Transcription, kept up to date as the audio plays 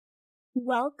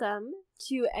Welcome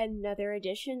to another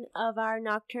edition of our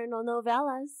Nocturnal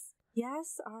Novellas.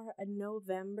 Yes, our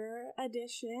November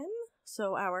edition.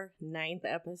 So our 9th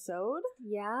episode.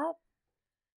 Yep.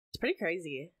 It's pretty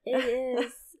crazy. It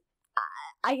is.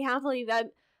 I can't believe that.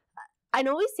 I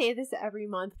know we say this every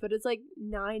month, but it's like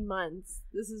 9 months.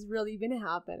 This has really been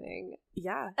happening.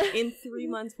 Yeah. In 3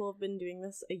 months, we'll have been doing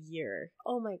this a year.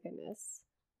 Oh my goodness.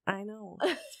 I know.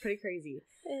 It's pretty crazy.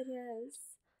 It is.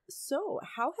 So,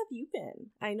 how have you been?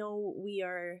 I know we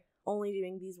are only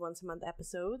doing these once a month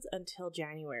episodes until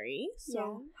January. So,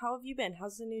 Yeah. How have you been?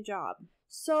 How's the new job?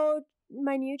 So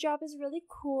my new job is really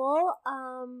cool.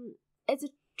 It's a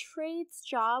trades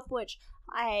job, which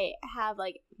I have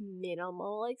like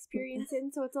minimal experience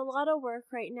in. So it's a lot of work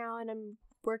right now, and I'm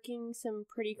working some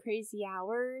pretty crazy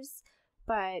hours.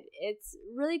 But it's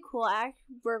really cool. I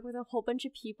work with a whole bunch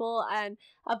of people, and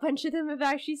a bunch of them have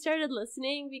actually started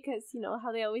listening because, you know,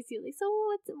 how they always do, like, so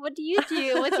what do you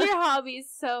do? What's your hobbies?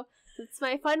 So that's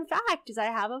my fun fact, is I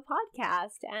have a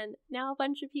podcast, and now a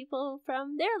bunch of people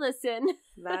from there listen.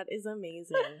 That is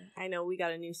amazing. I know we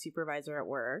got a new supervisor at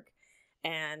work,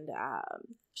 and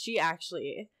she's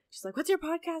like, what's your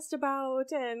podcast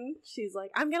about? And she's like,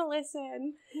 I'm gonna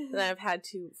listen. And I've had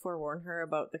to forewarn her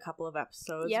about the couple of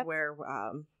episodes where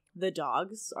the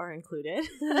dogs are included.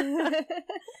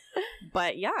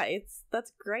 But yeah,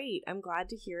 that's great. I'm glad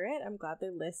to hear it. I'm glad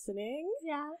they're listening.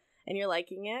 Yeah. And you're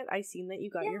liking it. I seen that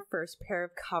you got your first pair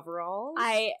of coveralls.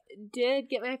 I did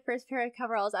get my first pair of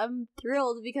coveralls. I'm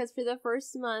thrilled because for the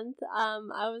first month,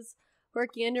 I was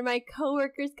working under my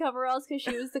coworker's coveralls because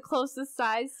she was the closest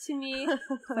size to me.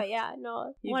 But yeah,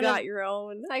 no. You got your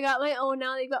own. I got my own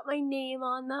now. They got my name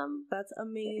on them. That's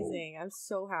amazing. I'm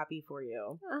so happy for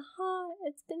you.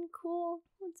 It's been cool.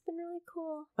 It's been really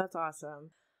cool. That's awesome.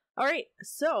 All right,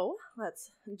 so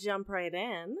let's jump right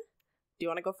in. Do you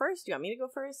want to go first? Do you want me to go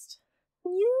first?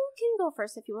 You can go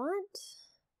first if you want.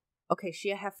 Okay, she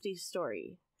a hefty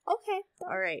story. Okay.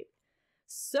 All right.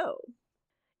 So,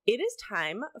 it is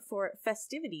time for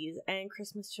festivities and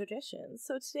Christmas traditions.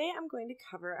 So today I'm going to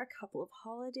cover a couple of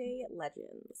holiday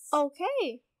legends.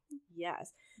 Okay.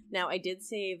 Yes. Now, I did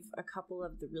save a couple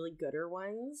of the really gooder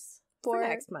ones for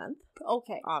next month.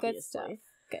 Okay. Obviously. Good stuff.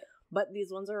 Good. But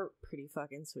these ones are pretty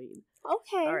fucking sweet.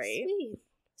 Okay. All right. Sweet.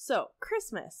 So,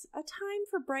 Christmas, a time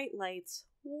for bright lights,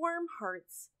 warm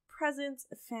hearts, presents,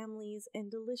 families, and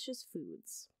delicious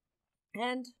foods.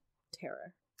 And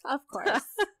terror. Of course.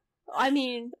 I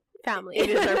mean, family. It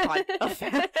is our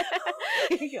podcast. Oh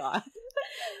my God.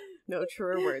 No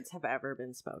truer words have ever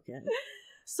been spoken.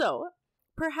 So,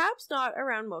 perhaps not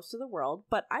around most of the world,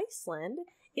 but Iceland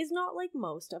is not like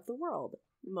most of the world.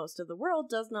 Most of the world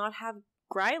does not have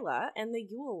Gryla and the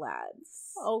Yule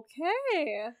lads.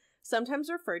 Okay. Sometimes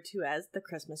referred to as the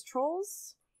Christmas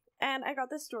trolls. And I got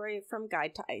this story from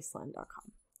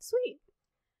guidetoiceland.com. Sweet.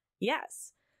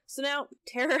 Yes. So now,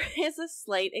 terror is a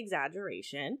slight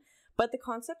exaggeration, but the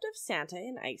concept of Santa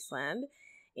in Iceland,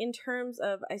 in terms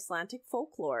of Icelandic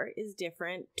folklore, is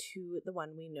different to the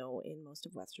one we know in most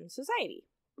of Western society.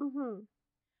 Mm-hmm.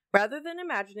 Rather than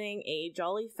imagining a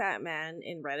jolly fat man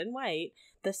in red and white,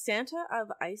 the Santa of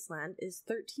Iceland is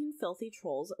 13 filthy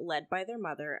trolls led by their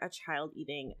mother, a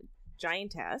child-eating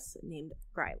giantess named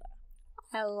Gryla.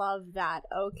 I love that.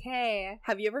 Okay.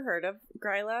 Have you ever heard of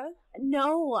Gryla?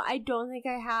 No, I don't think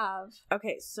I have.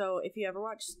 Okay, so if you ever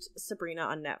watched Sabrina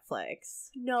on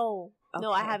Netflix... No. Okay.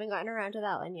 No, I haven't gotten around to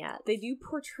that one yet. They do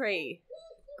portray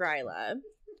Gryla,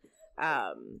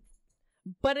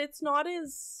 but it's not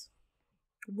as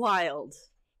wild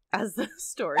as the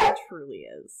story truly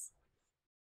is.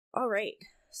 All right.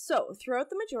 So, throughout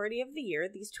the majority of the year,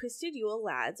 these twisted Yule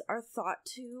lads are thought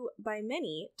to, by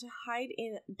many, to hide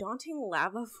in daunting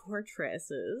lava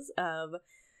fortresses of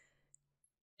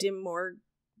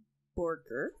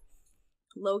Dimorborgir,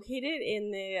 located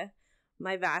in the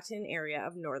Mývatn area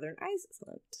of northern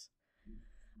Iceland.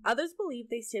 Others believe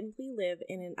they simply live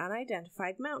in an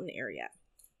unidentified mountain area.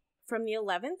 From the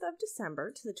 11th of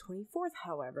December to the 24th,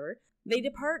 however, they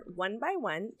depart one by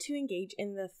one to engage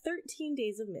in the 13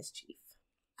 days of mischief.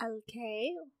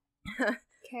 Okay.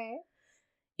 Okay.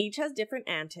 Each has different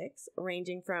antics,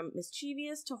 ranging from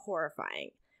mischievous to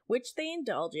horrifying, which they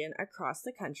indulge in across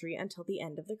the country until the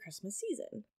end of the Christmas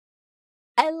season.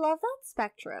 I love that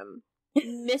spectrum.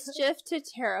 Mischief to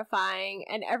terrifying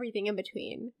and everything in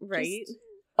between. Right?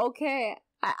 Okay.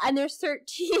 And there's 13.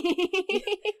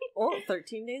 Oh,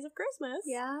 13 days of Christmas.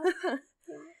 Yeah.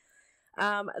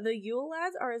 The Yule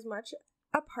lads are as much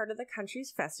a part of the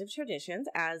country's festive traditions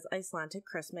as Icelandic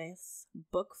Christmas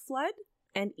book flood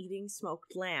and eating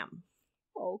smoked lamb.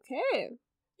 Okay.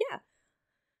 Yeah.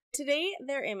 Today,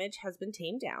 their image has been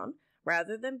tamed down.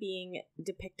 Rather than being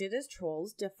depicted as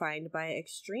trolls defined by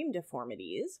extreme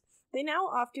deformities, they now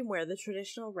often wear the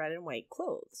traditional red and white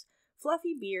clothes,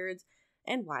 fluffy beards,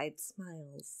 and wide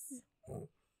smiles.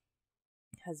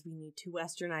 Because we need to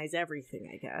westernize everything,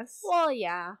 I guess. Well,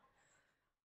 yeah.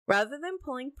 Rather than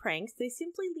pulling pranks, they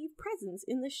simply leave presents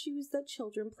in the shoes that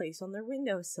children place on their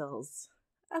windowsills.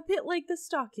 A bit like the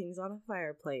stockings on a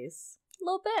fireplace. A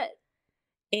little bit.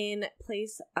 In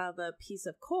place of a piece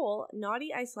of coal,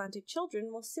 naughty Icelandic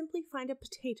children will simply find a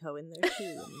potato in their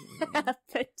shoe. A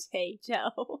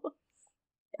potato.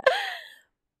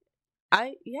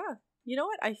 Yeah. You know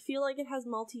what? I feel like it has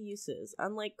multi-uses,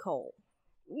 unlike coal.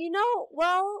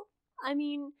 Well, I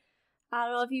mean, I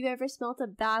don't know if you've ever smelt a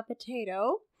bad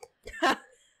potato.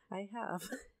 I have.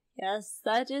 Yes,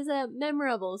 that is a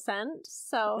memorable scent,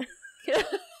 so...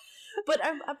 But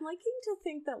I'm liking to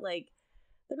think that, like,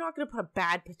 they're not going to put a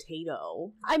bad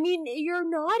potato. I mean, you're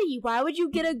naughty. Why would you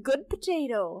get a good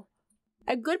potato?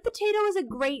 A good potato is a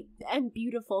great and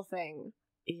beautiful thing.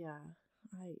 Yeah,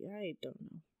 I don't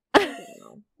know. I don't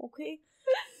know. Okay.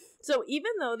 So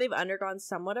even though they've undergone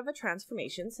somewhat of a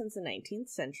transformation since the 19th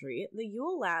century, the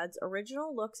Yule Lads'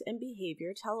 original looks and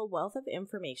behavior tell a wealth of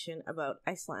information about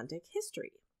Icelandic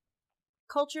history,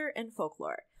 culture, and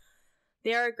folklore.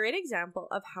 They are a great example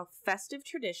of how festive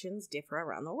traditions differ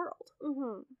around the world.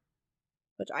 Mm-hmm.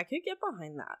 Which I could get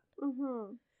behind that.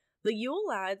 Mm-hmm. The Yule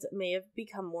Lads may have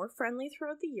become more friendly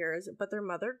throughout the years, but their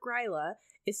mother, Gryla,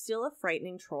 is still a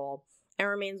frightening troll and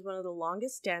remains one of the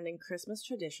longest-standing Christmas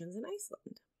traditions in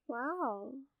Iceland.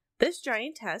 Wow. This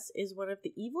giantess is one of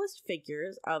the evilest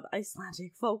figures of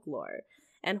Icelandic folklore,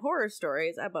 and horror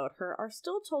stories about her are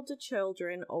still told to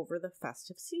children over the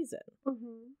festive season.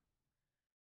 Mm-hmm.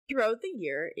 Throughout the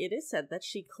year, it is said that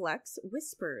she collects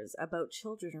whispers about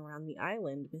children around the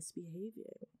island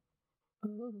misbehaving.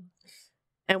 Oh.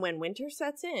 And when winter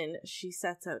sets in, she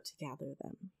sets out to gather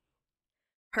them.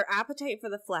 Her appetite for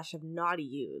the flesh of naughty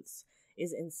youths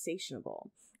is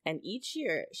insatiable, and each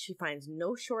year she finds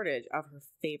no shortage of her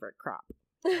favorite crop.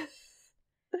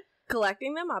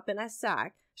 Collecting them up in a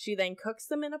sack, she then cooks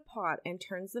them in a pot and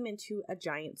turns them into a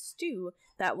giant stew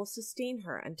that will sustain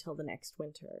her until the next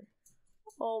winter.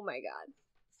 Oh my god.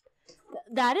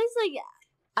 That is like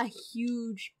a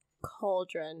huge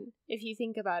cauldron, if you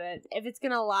think about it. If it's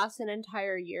gonna last an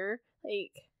entire year,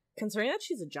 like... Considering that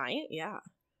she's a giant, yeah.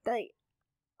 Like,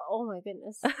 oh my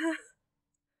goodness.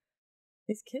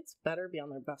 These kids better be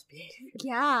on their best behavior.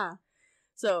 Yeah.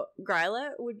 So,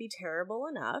 Gryla would be terrible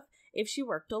enough if she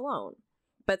worked alone.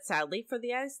 But sadly for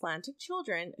the Icelandic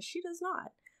children, she does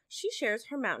not. She shares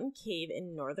her mountain cave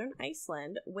in northern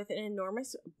Iceland with an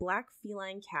enormous black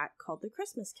feline cat called the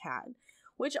Christmas cat,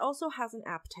 which also has an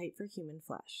appetite for human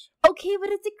flesh. Okay, but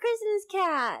it's a Christmas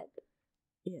cat.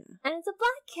 Yeah. And it's a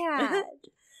black cat.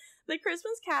 The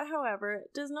Christmas cat, however,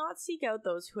 does not seek out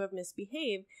those who have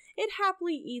misbehaved. It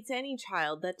happily eats any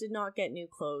child that did not get new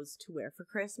clothes to wear for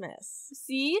Christmas.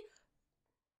 See?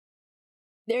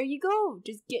 There you go.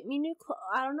 Just get me new clothes.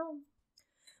 I don't know.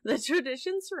 The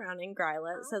tradition surrounding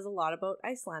Gryla says a lot about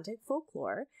Icelandic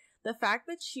folklore. The fact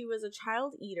that she was a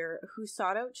child eater who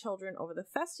sought out children over the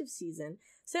festive season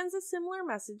sends a similar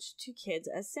message to kids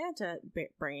as Santa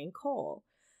bringing coal,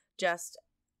 just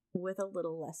with a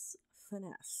little less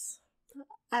finesse.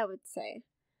 I would say.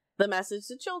 The message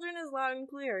to children is loud and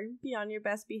clear. Be on your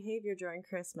best behavior during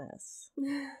Christmas.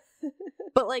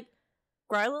 But, like,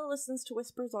 Gryla listens to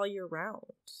whispers all year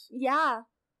round. Yeah.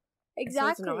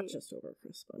 Exactly. So it's not just over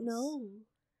Christmas. No.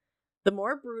 The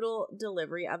more brutal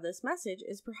delivery of this message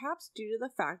is perhaps due to the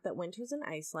fact that winters in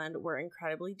Iceland were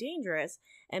incredibly dangerous,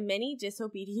 and many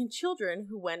disobedient children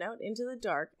who went out into the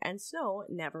dark and snow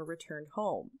never returned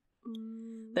home.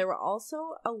 There was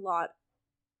also a lot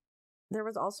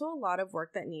of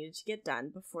work that needed to get done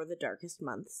before the darkest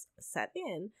months set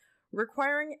in,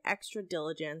 requiring extra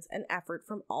diligence and effort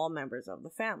from all members of the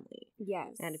family.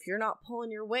 Yes. And if you're not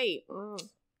pulling your weight,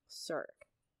 sir,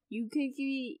 you could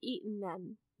be eaten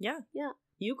then. Yeah. Yeah.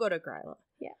 You go to Gryla.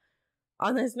 Yeah.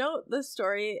 On this note, the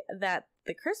story that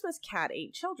the Christmas cat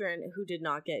ate children who did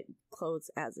not get clothes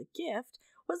as a gift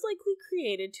was likely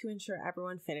created to ensure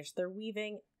everyone finished their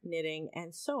weaving, knitting,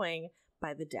 and sewing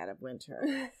by the dead of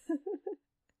winter.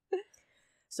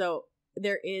 So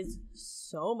there is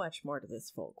so much more to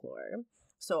this folklore.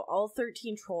 So all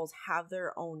 13 trolls have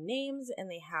their own names and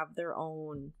they have their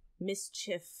own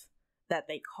mischief that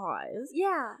they cause.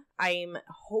 Yeah. I'm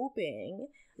hoping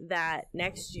that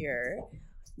next year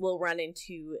we'll run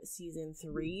into season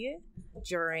 3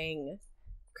 during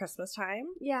Christmas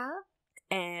time. Yeah.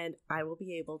 And I will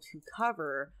be able to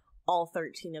cover all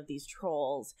 13 of these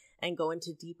trolls and go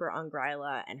into deeper on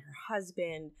Gryla and her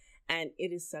husband And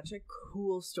it is such a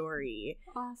cool story.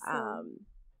 Awesome.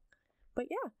 But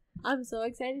yeah. I'm so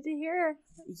excited to hear.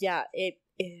 Yeah, it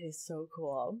is so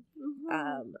cool.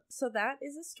 Mm-hmm. So that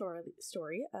is a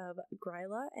story of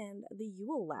Gryla and the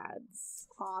Yule lads.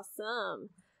 Awesome.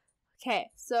 Okay,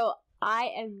 so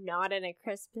I am not in a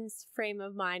Christmas frame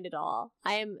of mind at all.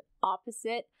 I am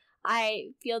opposite. I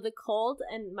feel the cold,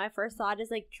 and my first thought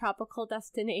is like tropical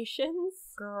destinations.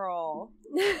 Girl,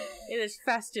 it is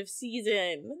festive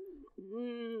season.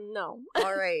 No.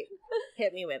 All right,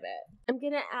 hit me with it. I'm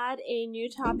going to add a new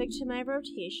topic to my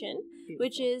rotation, Beautiful.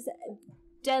 which is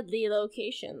deadly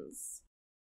locations.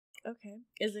 Okay.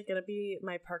 Is it going to be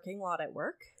my parking lot at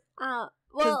work? Well,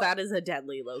 Because that is a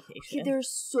deadly location. okay, there's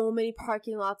so many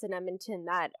parking lots in Edmonton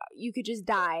that you could just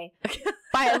die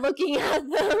by looking at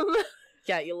them.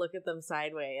 Yeah, you look at them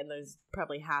sideways and there's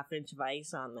probably half-inch of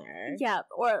ice on there. Yeah,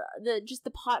 or just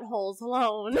the potholes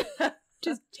alone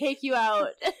just take you out.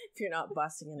 If you're not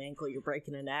busting an ankle, you're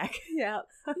breaking a neck. Yeah.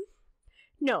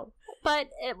 No, but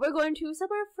we're going to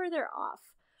somewhere further off.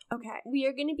 Okay. We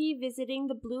are going to be visiting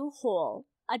the Blue Hole,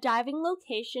 a diving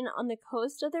location on the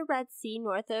coast of the Red Sea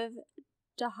north of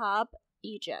Dahab,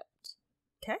 Egypt.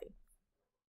 Okay.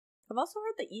 I've also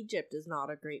heard that Egypt is not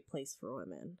a great place for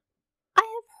women. I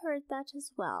have heard that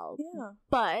as well. Yeah.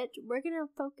 But we're going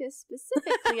to focus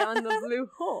specifically on the Blue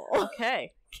Hole.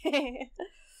 Okay.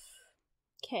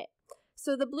 Okay.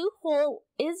 So the Blue Hole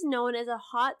is known as a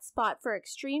hot spot for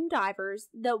extreme divers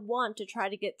that want to try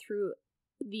to get through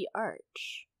the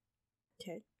arch.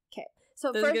 Okay.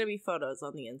 So There's going to be photos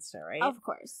on the Insta, right? Of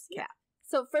course, yeah.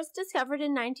 So first discovered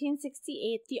in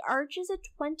 1968, the arch is a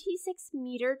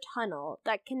 26-meter tunnel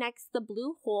that connects the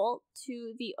Blue Hole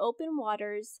to the open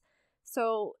waters.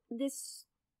 So this,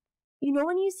 you know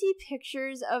when you see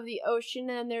pictures of the ocean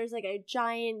and there's like a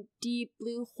giant deep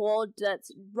blue hole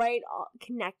that's right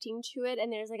connecting to it,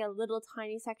 and there's like a little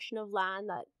tiny section of land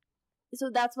so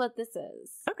that's what this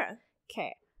is.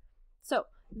 Okay. So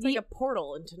it's like a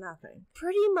portal into nothing.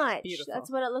 Pretty much. Beautiful.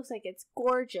 That's what it looks like. It's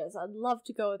gorgeous. I'd love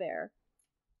to go there.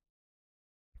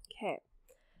 Okay.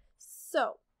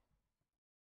 So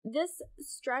this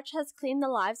stretch has claimed the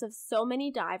lives of so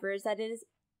many divers that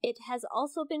it has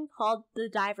also been called the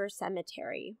Diver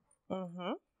Cemetery.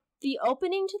 Mm-hmm. The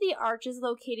opening to the arch is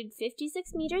located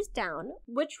 56 meters down,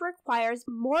 which requires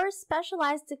more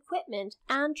specialized equipment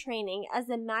and training, as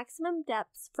the maximum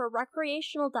depth for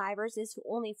recreational divers is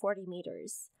only 40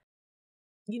 meters.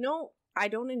 You know, I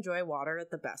don't enjoy water at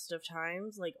the best of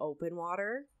times, like open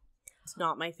water. It's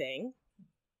not my thing.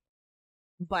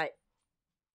 But,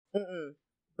 You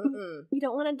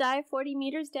don't want to dive 40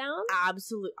 meters down?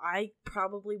 Absolutely. I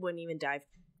probably wouldn't even dive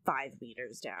 5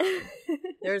 meters down.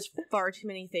 There's far too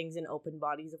many things in open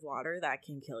bodies of water that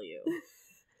can kill you.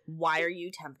 Why are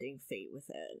you tempting fate with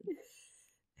it?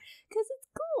 Because it's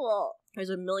cool.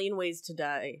 There's a million ways to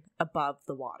die above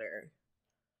the water.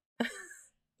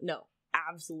 No,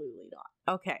 absolutely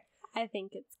not. Okay. I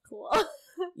think it's cool.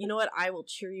 You know what? I will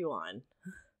cheer you on.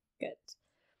 Good.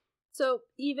 So,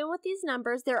 even with these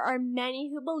numbers, there are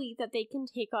many who believe that they can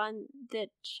take on the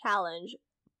challenge.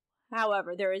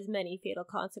 However, there is many fatal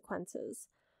consequences.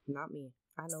 Not me.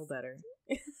 I know better.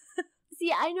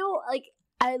 See, I know, like,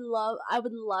 I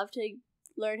would love to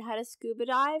learn how to scuba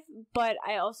dive, but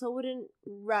I also wouldn't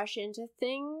rush into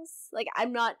things. Like,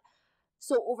 I'm not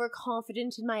so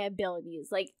overconfident in my abilities.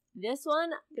 Like, this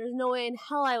one, there's no way in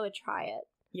hell I would try it.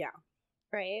 Yeah.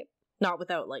 Right? Not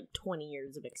without, like, 20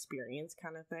 years of experience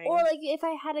kind of thing. Or, like, if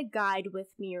I had a guide with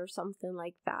me or something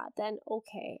like that, then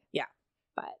okay. Yeah.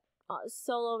 But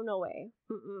solo, no way.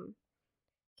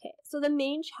 Okay, so the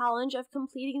main challenge of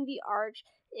completing the arch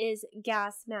is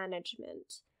gas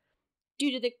management.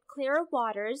 Due to the clear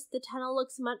waters, the tunnel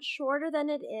looks much shorter than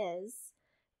it is,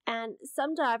 and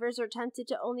some divers are tempted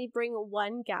to only bring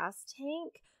one gas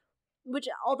tank, which,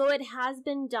 although it has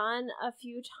been done a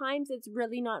few times, it's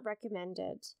really not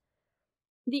recommended.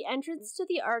 The entrance to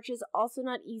the arch is also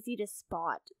not easy to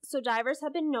spot, so divers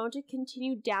have been known to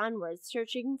continue downwards,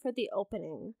 searching for the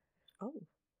opening. Oh.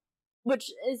 Which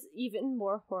is even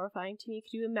more horrifying to me.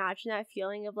 Could you imagine that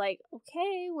feeling of like,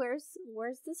 okay, where's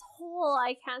this hole?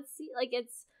 I can't see. Like,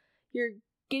 you're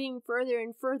getting further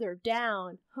and further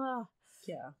down.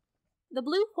 Yeah. The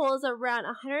Blue Hole is around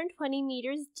 120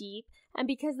 meters deep, and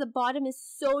because the bottom is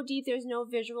so deep, there's no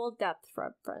visual depth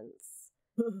reference.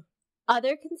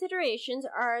 Other considerations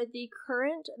are the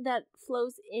current that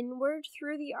flows inward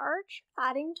through the arch,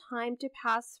 adding time to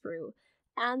pass through,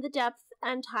 and the depth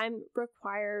and time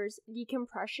requires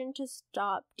decompression to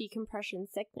stop decompression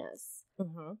sickness.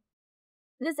 Mm-hmm.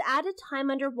 This added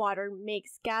time underwater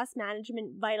makes gas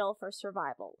management vital for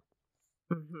survival.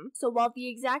 Mm-hmm. So while the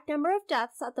exact number of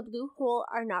deaths at the Blue Hole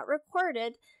are not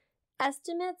recorded,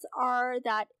 estimates are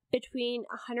that between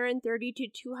 130 to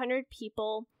 200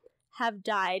 people have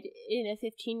died in a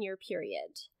 15-year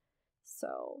period.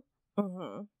 So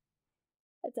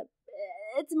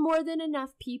it's more than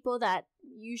enough people that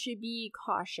you should be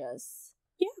cautious.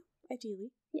 Yeah,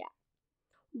 ideally. Yeah.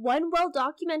 One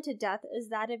well-documented death is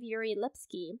that of Yuri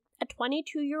Lipsky, a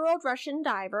 22-year-old Russian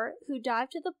diver who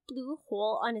dived to the Blue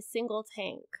Hole on a single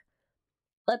tank.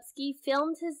 Lipsky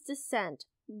filmed his descent,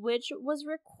 which was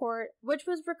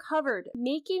recovered,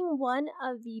 making one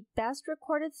of the best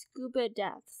recorded scuba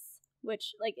deaths.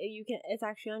 Which, like, it's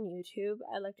actually on YouTube.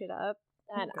 I looked it up,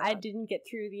 and I didn't get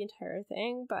through the entire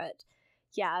thing, but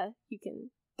yeah,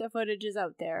 the footage is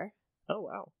out there. Oh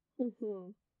wow.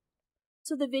 Mm-hmm.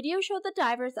 So the video showed the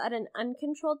divers at an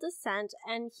uncontrolled descent,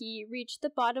 and he reached the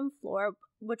bottom floor,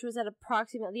 which was at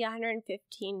approximately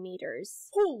 115 meters.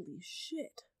 Holy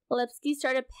shit. Lipsky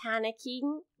started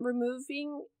panicking.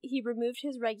 He removed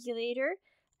his regulator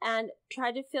and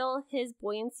tried to fill his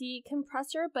buoyancy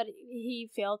compressor, but he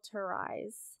failed to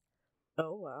rise.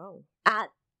 Oh, wow. At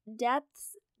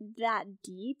depths that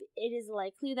deep, it is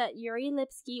likely that Yuri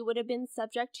Lipsky would have been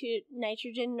subject to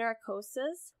nitrogen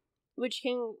narcosis, which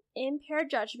can impair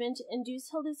judgment, induce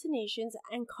hallucinations,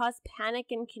 and cause panic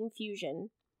and confusion.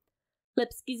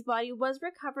 Lipsky's body was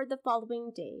recovered the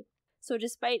following day. So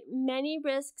despite many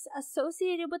risks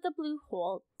associated with the Blue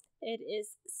Hole, it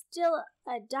is still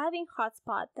a diving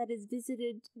hotspot that is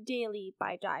visited daily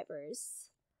by divers.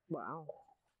 Wow.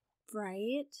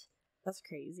 Right? That's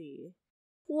crazy.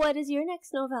 What is your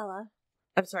next novella?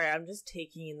 I'm sorry, I'm just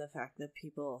taking in the fact that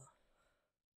people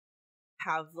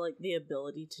have, like, the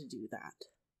ability to do that.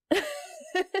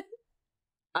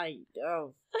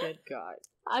 Oh, good God.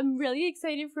 I'm really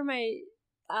excited for my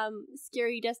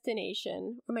scary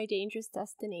destination, or my dangerous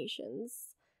destinations.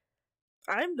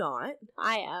 I'm not.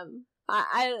 I am.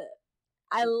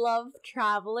 I love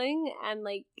traveling, and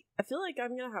like, I feel like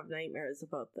I'm gonna have nightmares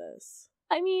about this.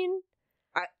 I mean,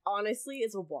 honestly,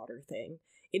 it's a water thing.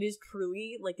 It is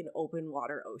truly like an open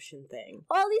water ocean thing.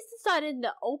 Well, at least it's not in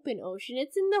the open ocean.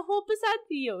 It's in the hole beside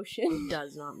the ocean. It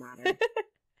does not matter.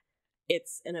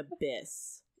 It's an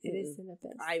abyss. It is an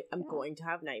abyss. I'm going to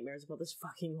have nightmares about this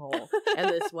fucking hole. And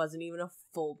this wasn't even a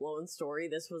full-blown story.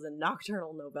 This was a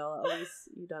nocturnal novella. At least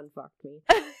you done fucked me.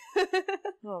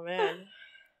 Oh, man.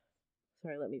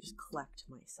 Sorry, let me just collect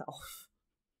myself.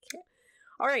 Okay.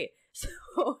 Alright,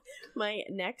 so my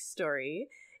next story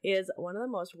is one of the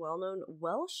most well-known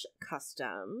Welsh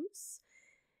customs.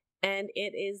 And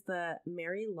it is the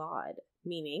Mary Lwyde,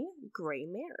 meaning grey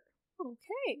mare.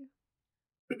 Okay.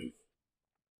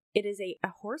 It is a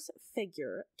horse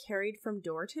figure carried from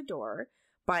door to door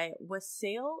by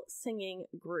wassail singing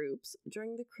groups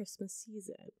during the Christmas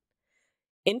season.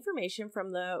 Information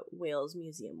from the Wales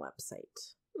Museum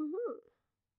website. Mm-hmm.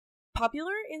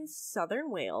 Popular in southern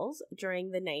Wales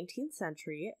during the 19th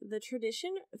century, the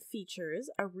tradition features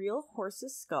a real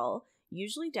horse's skull,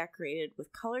 usually decorated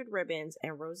with colored ribbons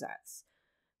and rosettes,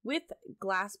 with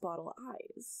glass bottle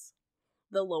eyes.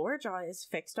 The lower jaw is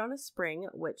fixed on a spring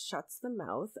which shuts the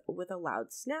mouth with a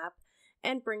loud snap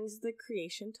and brings the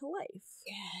creation to life.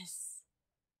 Yes.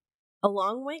 A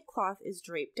long white cloth is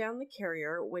draped down the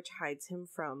carrier, which hides him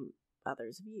from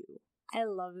others' view. I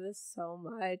love this so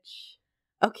much.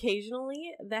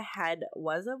 Occasionally, the head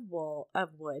was of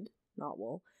wood, not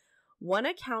wool. One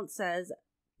account says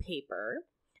paper,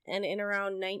 and in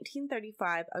around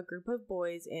 1935, a group of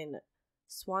boys in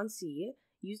Swansea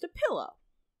used a pillow.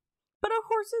 But a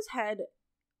horse's head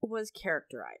was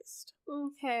characterized.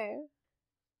 Okay.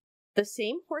 The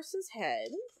same horse's head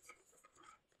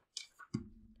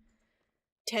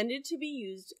tended to be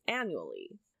used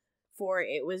annually, for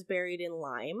it was buried in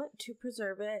lime to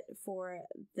preserve it for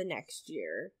the next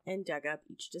year and dug up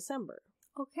each December.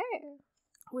 Okay.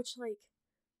 Which, like,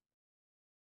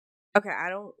 okay,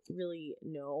 I don't really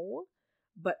know,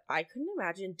 but I couldn't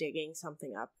imagine digging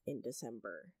something up in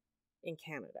December in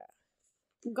Canada.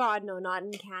 God, no, not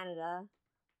in Canada.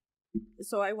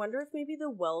 So I wonder if maybe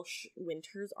the Welsh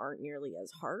winters aren't nearly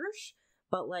as harsh,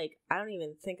 but, like, I don't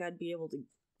even think I'd be able to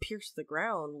pierce the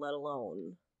ground, let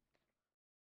alone...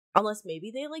 Unless maybe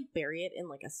they, like, bury it in,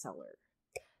 like, a cellar.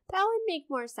 That would make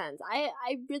more sense. I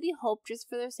really hope, just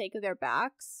for the sake of their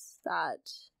backs, that...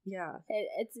 Yeah.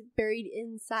 It's buried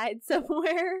inside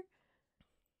somewhere.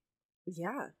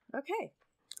 Yeah, okay.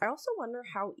 I also wonder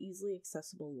how easily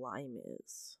accessible lime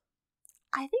is.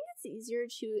 I think it's easier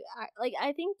to, like,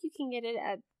 I think you can get it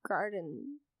at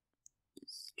garden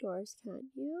stores, can't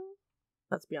you?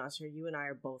 Let's be honest here, you and I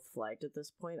are both flagged at this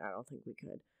point. I don't think we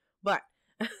could. But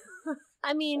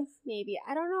I mean, maybe.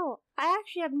 I don't know. I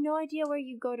actually have no idea where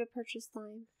you go to purchase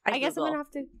lime. I guess I'm going to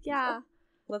have to, yeah.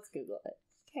 Let's Google it.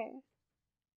 Okay.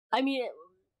 I mean,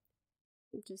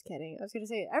 I'm just kidding. I was going to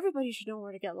say, everybody should know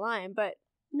where to get lime, but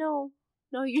no.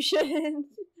 No, you shouldn't.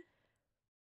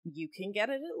 You can get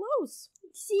it at Lowe's.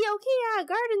 See, okay, yeah,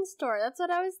 garden store. That's what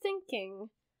I was thinking.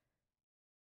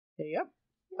 Yep.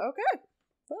 Okay.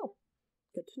 Well,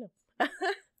 good to know.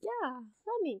 Yeah,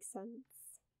 that makes sense.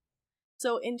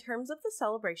 So in terms of the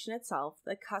celebration itself,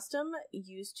 the custom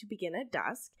used to begin at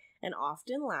dusk and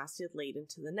often lasted late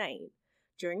into the night.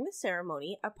 During the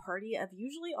ceremony, a party of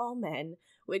usually all men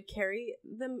would carry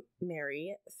the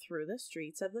Mary through the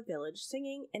streets of the village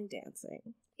singing and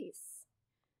dancing. Nice.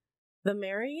 The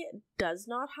Mary does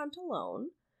not hunt alone,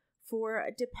 for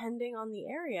depending on the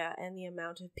area and the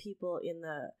amount of people in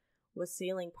the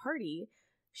wassailing party,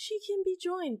 she can be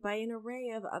joined by an array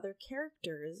of other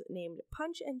characters named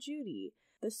Punch and Judy,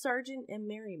 the sergeant and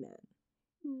merryman.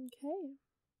 Okay.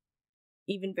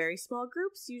 Even very small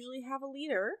groups usually have a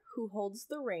leader who holds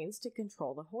the reins to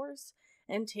control the horse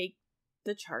and take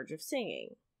the charge of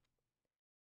singing.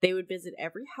 They would visit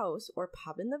every house or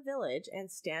pub in the village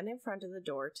and stand in front of the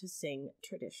door to sing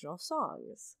traditional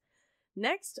songs.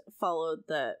 Next followed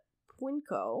the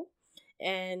Puinco,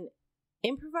 an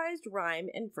improvised rhyme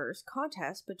and verse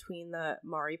contest between the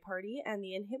Mari party and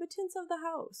the inhabitants of the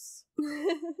house.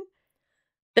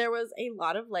 There was a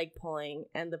lot of leg pulling,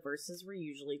 and the verses were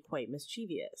usually quite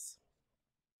mischievous.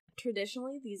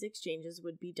 Traditionally, these exchanges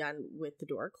would be done with the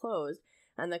door closed,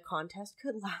 and the contest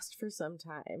could last for some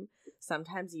time,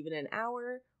 sometimes even an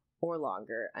hour or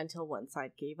longer, until one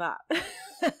side gave up.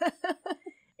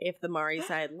 If the Mari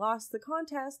side lost the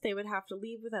contest, they would have to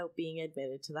leave without being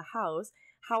admitted to the house.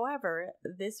 However,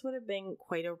 this would have been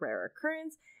quite a rare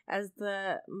occurrence, as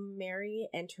the Mary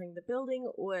entering the building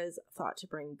was thought to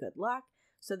bring good luck,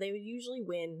 so they would usually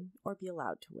win or be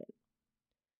allowed to win.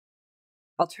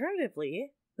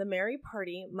 Alternatively, the Mary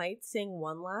party might sing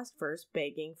one last verse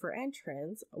begging for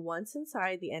entrance. Once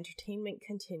inside, the entertainment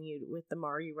continued with the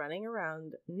Mari running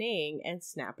around, neighing and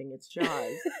snapping its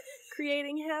jaws,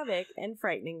 creating havoc and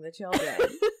frightening the children,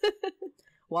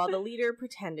 while the leader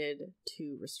pretended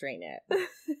to restrain it.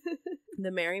 The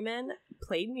merrymen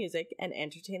played music and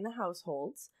entertained the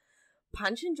households.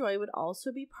 Punch and Joy would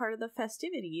also be part of the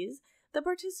festivities. The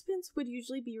participants would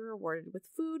usually be rewarded with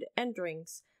food and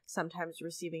drinks, sometimes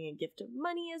receiving a gift of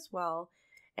money as well,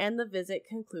 and the visit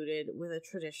concluded with a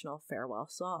traditional farewell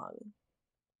song.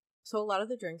 So a lot of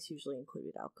the drinks usually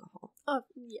included alcohol. Oh,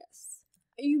 yes.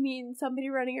 You mean somebody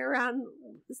running around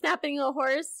snapping a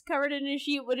horse covered in a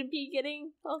sheet wouldn't be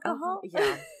getting alcohol?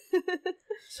 Yeah.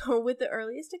 So with the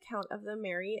earliest account of the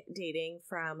Mary dating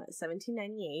from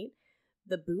 1798,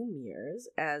 the boom years,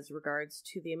 as regards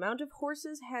to the amount of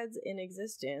horses' heads in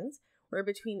existence, were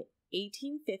between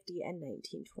 1850 and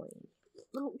 1920.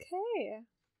 Okay.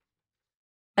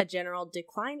 A general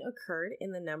decline occurred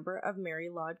in the number of Mary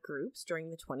Lwyde groups during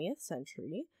the 20th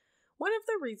century. One of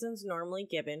the reasons normally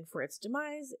given for its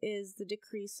demise is the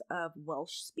decrease of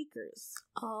Welsh speakers.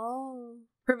 Oh.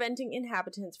 Preventing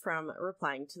inhabitants from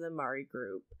replying to the Mari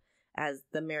group, as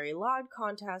the Mary Lwyde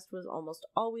contest was almost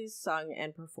always sung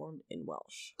and performed in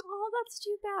Welsh. Oh, that's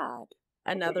too bad.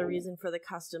 Another reason for the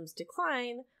custom's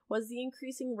decline was the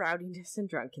increasing rowdiness and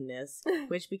drunkenness,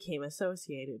 which became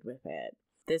associated with it.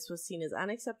 This was seen as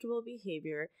unacceptable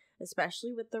behavior,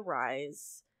 especially with the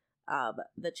rise of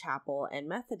the chapel and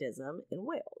Methodism in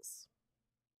Wales.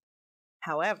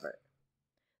 However,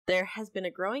 there has been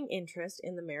a growing interest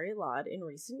in the Mary Lwyde in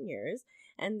recent years,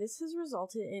 and this has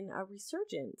resulted in a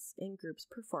resurgence in groups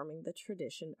performing the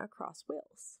tradition across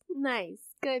Wales. Nice.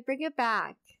 Good. Bring it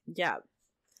back. Yeah.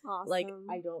 Awesome. Like,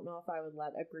 I don't know if I would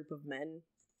let a group of men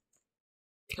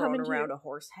thrown around a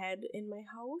horse head in my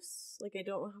house. Like, I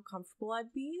don't know how comfortable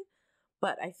I'd be,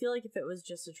 but I feel like if it was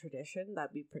just a tradition,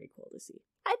 that'd be pretty cool to see.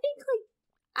 I think,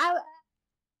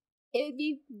 it would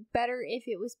be better if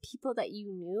it was people that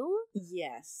you knew.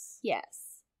 Yes.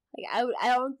 Yes. Like, I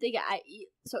don't think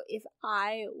so if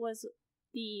I was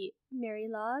the Mary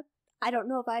Lwyde, I don't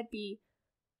know if I'd be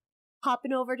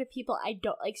hopping over to people I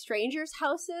don't, like, strangers'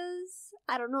 houses.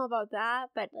 I don't know about that,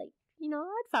 but, like,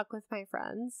 I'd fuck with my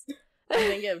friends. I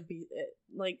think it would be,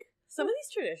 like, some of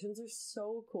these traditions are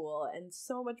so cool and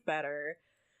so much better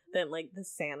than, like, the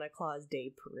Santa Claus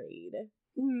Day Parade.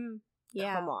 Mm,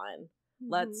 yeah. Come on.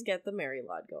 Let's get the Mary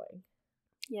Lwyde going.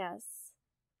 Yes.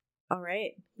 All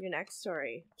right, your next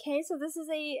story. Okay, so this is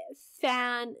a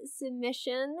fan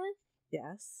submission.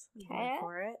 Yes. Okay.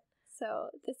 For it. So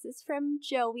this is from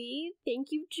Joey. Thank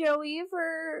you, Joey,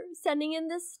 for sending in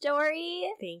this story.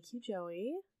 Thank you,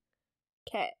 Joey.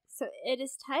 Okay, so it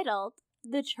is titled,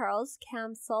 the Charles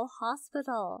Camsell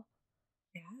Hospital.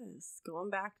 Yes. Going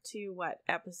back to what?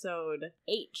 Episode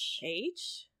H.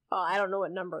 H? Oh, I don't know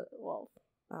what number. Well,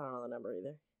 I don't know the number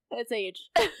either. it's H.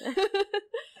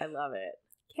 I love it.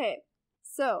 Okay,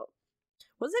 so.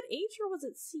 Was it H or was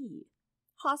it C?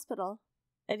 Hospital.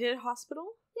 I did hospital?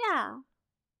 Yeah.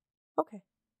 Okay.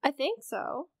 I think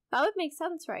so. That would make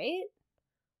sense, right?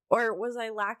 Or was I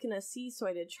lacking a C, so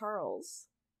I did Charles?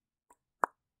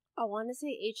 I want to say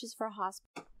H is for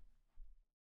hospital.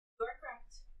 You are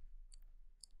correct.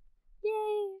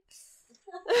 Yay!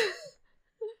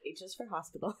 H is for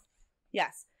hospital.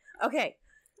 Yes. Okay.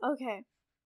 Okay.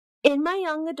 In my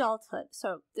young adulthood,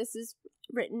 so this is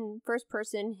written first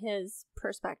person, his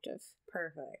perspective.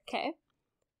 Perfect. Okay.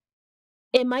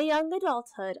 In my young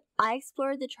adulthood, I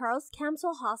explored the Charles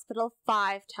Camsell Hospital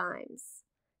 5 times.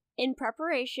 In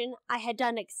preparation, I had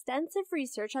done extensive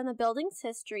research on the building's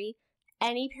history,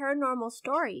 any paranormal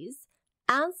stories,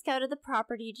 and scouted the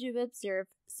property to observe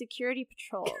security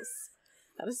patrols.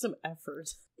 That is some effort.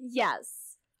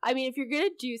 Yes. I mean, if you're going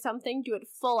to do something, do it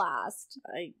full-assed.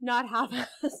 Not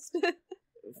half-assed.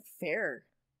 Fair.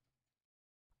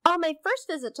 On my first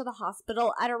visit to the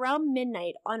hospital at around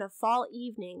midnight on a fall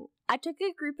evening, I took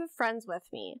a group of friends with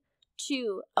me,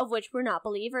 2 of which were not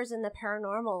believers in the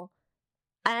paranormal,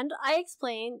 and I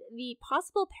explained the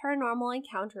possible paranormal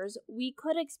encounters we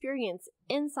could experience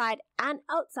inside and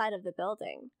outside of the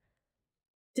building.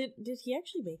 Did he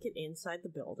actually make it inside the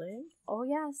building? Oh,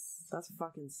 yes. That's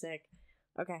fucking sick.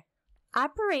 Okay.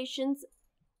 Apparitions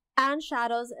and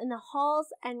shadows in the halls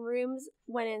and rooms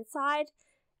when inside,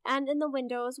 and in the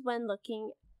windows when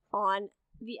looking on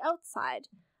the outside.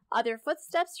 Other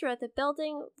footsteps throughout the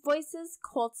building, voices,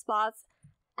 cold spots,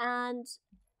 and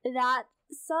that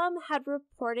some had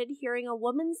reported hearing a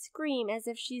woman scream as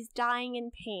if she's dying in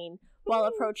pain while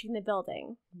approaching the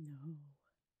building. No.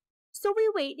 So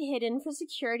we wait hidden for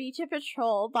security to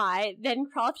patrol by, then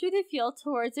crawl through the field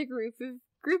towards a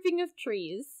grouping of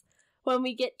trees. When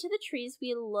we get to the trees,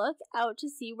 we look out to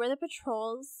see where the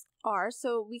patrols are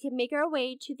so we can make our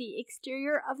way to the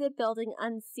exterior of the building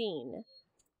unseen.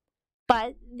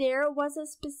 But there was a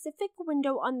specific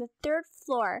window on the 3rd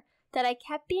floor that I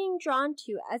kept being drawn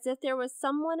to as if there was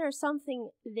someone or something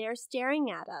there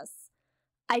staring at us.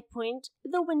 I point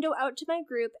the window out to my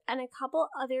group, and a couple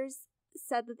others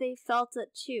said that they felt it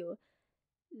too.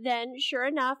 Then, sure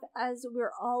enough, as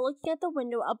we're all looking at the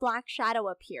window, a black shadow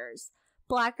appears,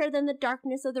 blacker than the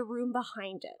darkness of the room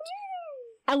behind it.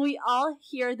 And we all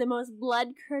hear the most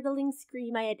blood-curdling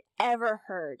scream I had ever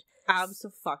heard.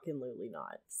 Abso-fucking-lutely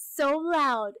not. So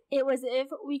loud, it was as if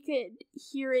we could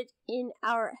hear it in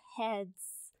our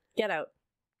heads. Get out.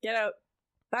 Get out.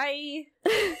 Bye.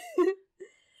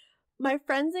 My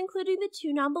friends, including the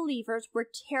 2 non-believers, were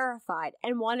terrified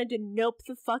and wanted to nope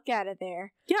the fuck out of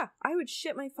there. Yeah, I would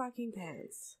shit my fucking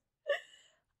pants.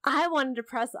 I wanted to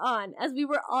press on, as we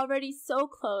were already so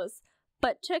close,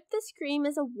 but took the scream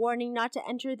as a warning not to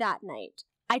enter that night.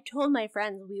 I told my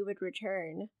friends we would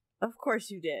return. Of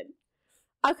course you did.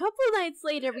 A couple nights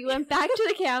later, we went back to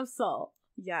the capsule.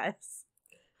 Yes.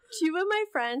 2 of my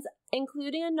friends,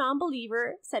 including a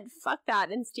non-believer, said fuck that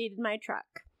and stayed in my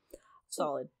truck.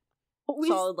 Solid.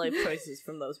 Solid life choices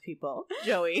from those people.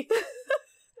 Joey.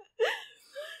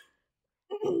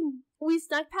 We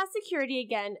snuck past security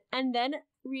again and then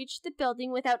reached the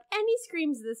building without any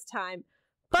screams this time.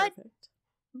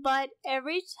 But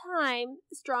every time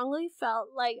strongly felt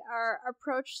like our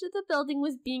approach to the building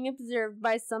was being observed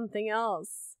by something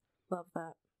else. Love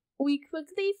that. We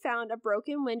quickly found a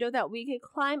broken window that we could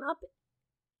climb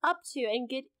up to and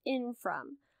get in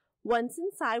from. Once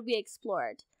inside, we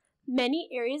explored. Many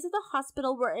areas of the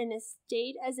hospital were in a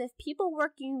state as if people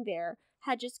working there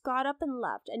had just got up and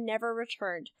left and never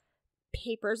returned.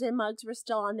 Papers and mugs were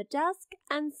still on the desk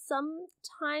and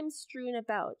sometimes strewn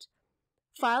about.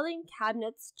 Filing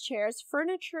cabinets, chairs,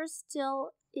 furniture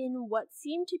still in what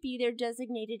seemed to be their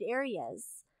designated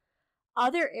areas.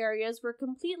 Other areas were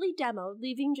completely demoed,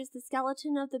 leaving just the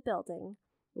skeleton of the building.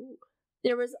 Ooh.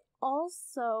 There was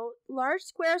also large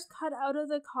squares cut out of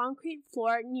the concrete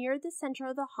floor near the center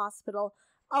of the hospital,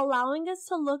 allowing us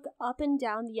to look up and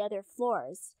down the other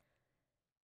floors.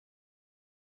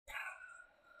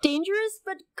 Dangerous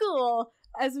but cool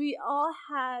as we all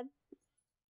had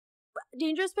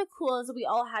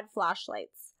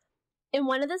flashlights. In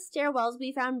one of the stairwells,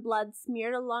 we found blood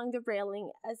smeared along the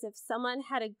railing as if someone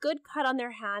had a good cut on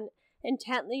their hand,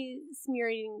 intently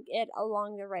smearing it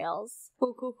along the rails.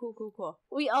 Cool.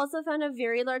 We also found a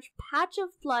very large patch of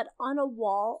blood on a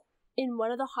wall in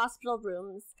one of the hospital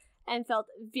rooms and felt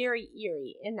very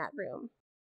eerie in that room.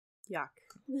 Yuck.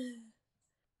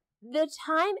 The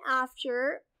time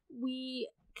after, we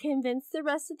convinced the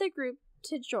rest of the group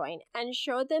to join and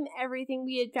showed them everything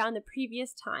we had found the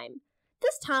previous time.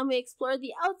 This time we explored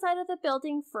the outside of the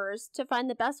building first to find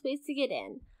the best ways to get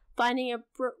in, finding a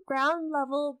ground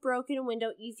level broken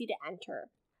window easy to enter.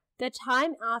 The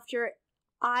time after,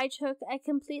 I took a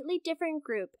completely different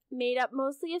group made up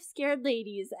mostly of scared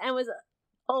ladies and was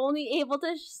only able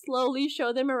to slowly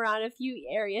show them around a few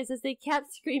areas as they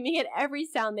kept screaming at every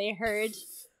sound they heard.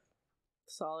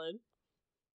 Solid.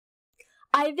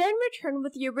 I then returned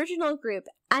with the original group,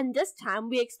 and this time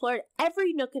we explored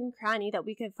every nook and cranny that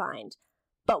we could find.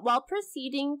 But while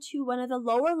proceeding to one of the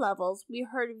lower levels, we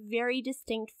heard very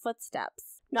distinct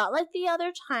footsteps. Not like the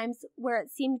other times where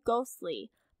it seemed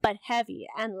ghostly, but heavy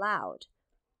and loud.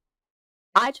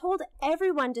 I told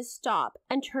everyone to stop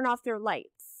and turn off their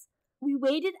lights. We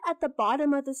waited at the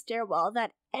bottom of the stairwell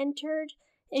that entered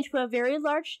into a very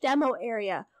large demo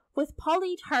area with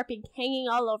polytarping hanging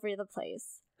all over the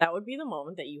place. That would be the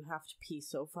moment that you have to pee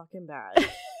so fucking bad.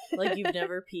 Like you've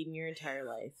never peed in your entire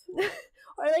life.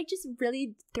 Or like just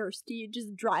really thirsty,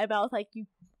 just dry mouth, like you,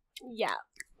 yeah.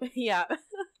 Yeah.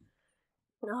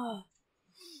 Oh.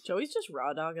 Joey's just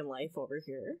raw dogging life over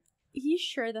here. He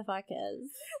sure the fuck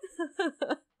is.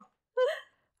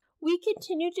 We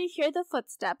continued to hear the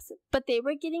footsteps, but they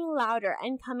were getting louder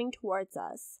and coming towards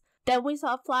us. Then we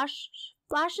saw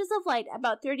flashes of light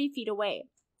about 30 feet away.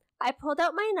 I pulled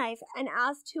out my knife and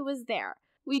asked who was there.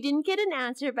 We didn't get an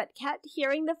answer, but kept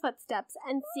hearing the footsteps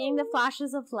and seeing the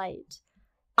flashes of light.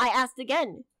 I asked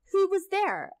again, who was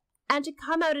there, and to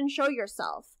come out and show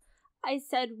yourself. I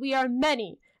said, we are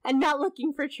many, and not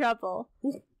looking for trouble.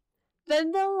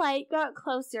 Then the light got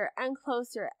closer and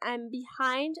closer, and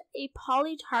behind a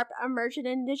polytarp emerged an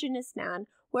indigenous man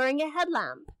wearing a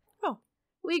headlamp. Oh.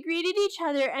 We greeted each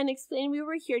other and explained we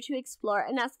were here to explore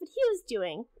and asked what he was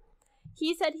doing.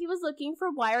 He said he was looking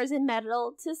for wires and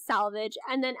metal to salvage,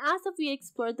 and then asked if we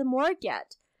explored the morgue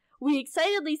yet. We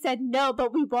excitedly said no,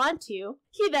 but we want to.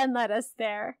 He then led us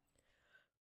there.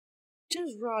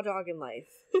 Just raw dogging life.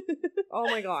 Oh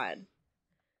my god.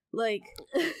 Like,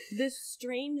 this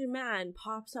strange man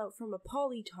pops out from a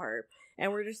polytarp,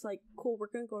 and we're just like, cool, we're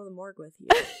gonna go to the morgue with you.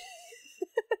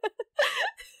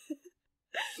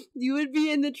 You would be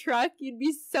in the truck, you'd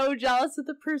be so jealous of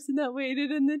the person that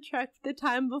waited in the truck the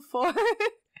time before.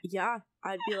 Yeah,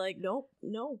 I'd be like, nope,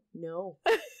 no.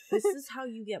 This is how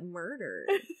you get murdered.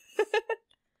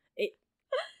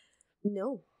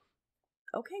 No.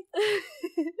 Okay.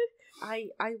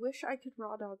 I wish I could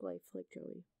raw dog life like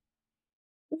Joey.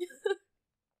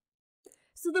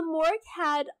 So the morgue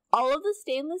had all of the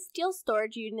stainless steel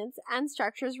storage units and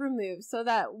structures removed so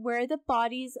that where the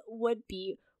bodies would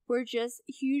be were just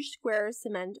huge square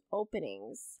cement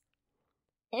openings.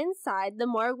 Inside the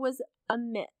morgue was a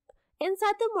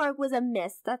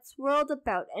mist that swirled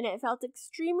about, and it felt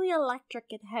extremely electric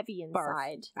and heavy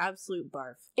inside. Barf. Absolute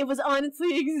barf. It was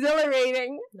honestly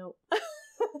exhilarating. Nope.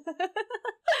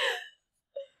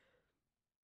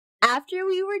 After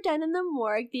we were done in the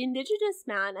morgue, the indigenous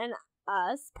man and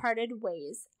us parted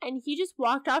ways, and he just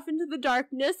walked off into the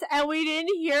darkness, and we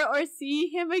didn't hear or see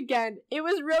him again. It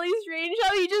was really strange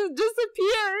how he just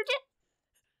disappeared.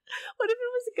 What if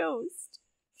it was a ghost?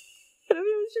 What if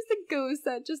it was just a ghost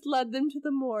that just led them to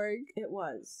the morgue? It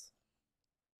was.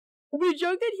 We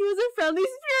joked that he was a friendly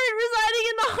spirit residing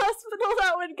in the hospital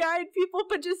that would guide people,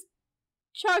 but just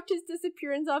chalked his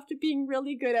disappearance off to being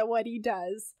really good at what he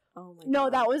does. Oh my god. No,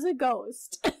 that was a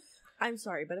ghost. I'm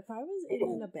sorry, but if I was in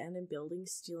an abandoned building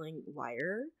stealing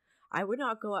wire, I would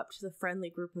not go up to the friendly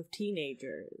group of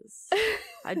teenagers.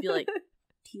 I'd be like,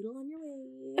 teetle on your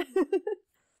way.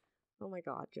 Oh my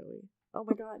god, Joey. Oh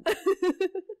my god.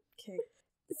 Okay.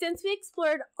 Since we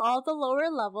explored all the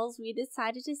lower levels, we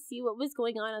decided to see what was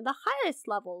going on the highest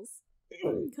levels.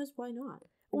 Because why not?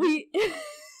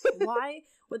 Why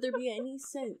would there be any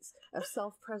sense of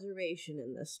self-preservation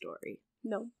in this story?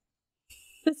 No.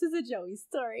 This is a Joey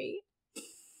story.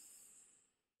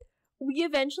 We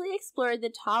eventually explored the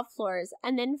top floors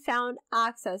and then found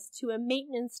access to a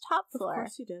maintenance top floor. Of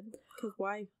course you did. Because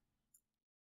why?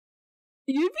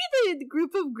 You'd be the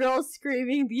group of girls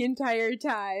screaming the entire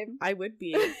time. I would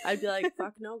be. I'd be like,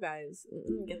 fuck no, guys.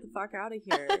 Get the fuck out of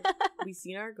here. We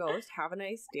seen our ghost. Have a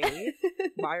nice day.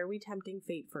 Why are we tempting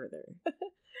fate further?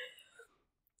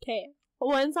 Okay.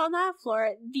 Once on that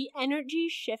floor, the energy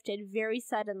shifted very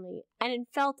suddenly, and it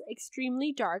felt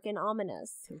extremely dark and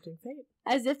ominous. Tempting fate.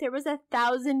 As if there was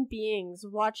 1,000 beings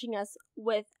watching us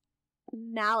with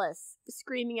malice,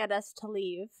 screaming at us to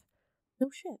leave. No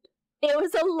shit. It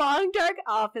was a long, dark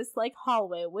office-like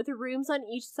hallway with rooms on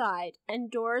each side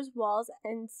and doors, walls,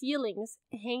 and ceilings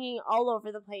hanging all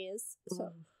over the place.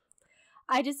 So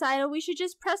I decided we should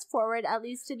just press forward at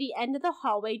least to the end of the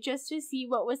hallway just to see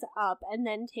what was up and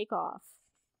then take off.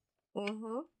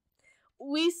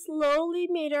 We slowly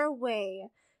made our way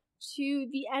to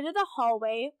the end of the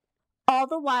hallway, all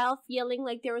the while feeling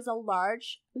like there was a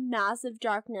large, massive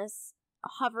darkness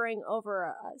hovering over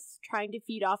us, trying to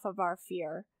feed off of our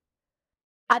fear.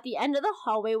 At the end of the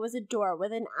hallway was a door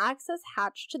with an access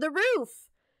hatch to the roof.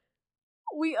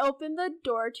 We opened the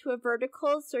door to a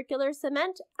vertical circular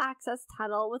cement access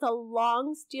tunnel with a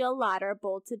long steel ladder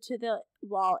bolted to the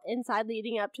wall inside,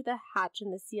 leading up to the hatch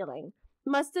in the ceiling.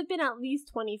 Must have been at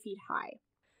least 20 feet high.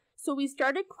 So we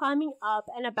started climbing up,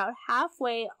 and about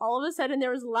halfway, all of a sudden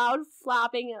there was loud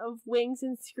flapping of wings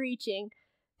and screeching.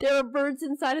 There were birds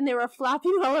inside and they were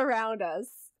flapping all around us.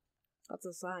 That's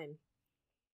a sign.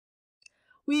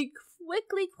 We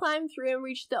quickly climbed through and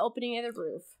reached the opening of the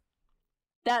roof.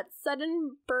 That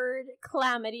sudden bird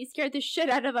calamity scared the shit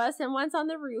out of us, and once on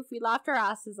the roof, we laughed our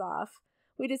asses off.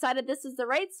 We decided this was the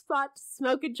right spot to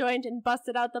smoke a joint and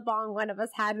busted out the bong one of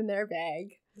us had in their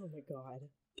bag. Oh my god.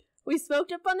 We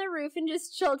smoked up on the roof and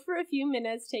just chilled for a few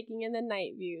minutes, taking in the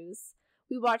night views.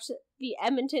 We watched the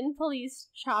Edmonton police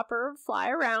chopper fly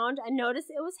around and noticed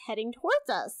it was heading towards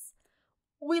us.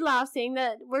 We laughed, saying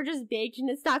that we're just baked and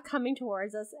it's not coming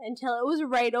towards us, until it was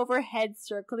right overhead,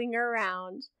 circling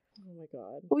around. Oh my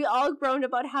god. We all groaned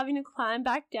about having to climb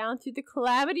back down through the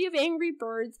calamity of angry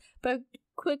birds, but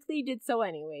quickly did so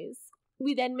anyways.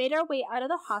 We then made our way out of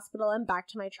the hospital and back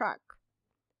to my truck.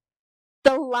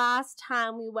 The last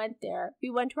time we went there,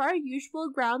 we went to our usual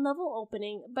ground level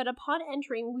opening, but upon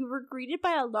entering, we were greeted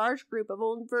by a large group of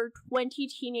over 20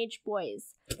 teenage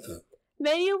boys,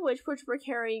 many of which were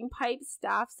carrying pipes,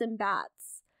 staffs, and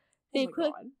bats. They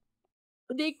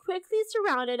quickly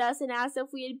surrounded us and asked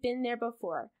if we had been there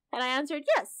before, and I answered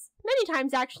yes, many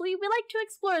times actually. We like to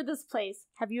explore this place.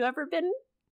 Have you ever been?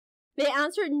 They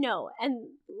answered no, and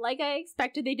like I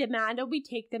expected, they demanded we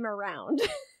take them around.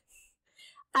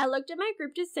 I looked at my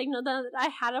group to signal them that I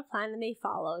had a plan, and they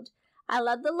followed. I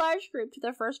led the large group to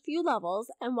the first few levels,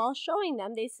 and while showing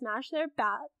them, they smashed their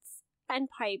bats and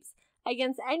pipes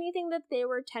against anything that they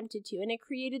were tempted to, and it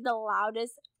created the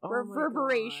loudest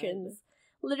reverberations.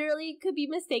 Literally could be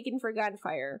mistaken for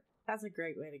gunfire. That's a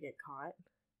great way to get caught.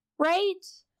 Right?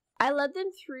 I led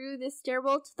them through the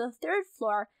stairwell to the third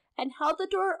floor and held the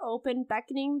door open,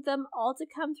 beckoning them all to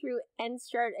come through and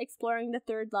start exploring the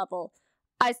third level.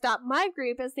 I stopped my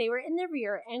group as they were in the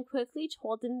rear and quickly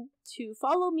told them to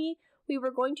follow me. We were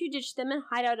going to ditch them and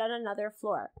hide out on another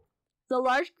floor. The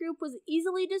large group was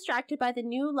easily distracted by the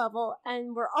new level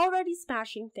and were already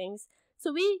smashing things,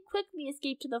 so we quickly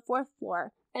escaped to the fourth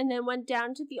floor and then went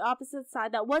down to the opposite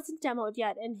side that wasn't demoed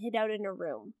yet and hid out in a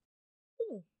room.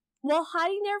 While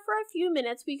hiding there for a few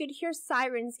minutes, we could hear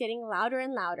sirens getting louder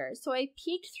and louder, so I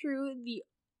peeked through the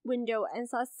window and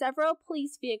saw several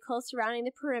police vehicles surrounding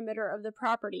the perimeter of the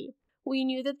property. We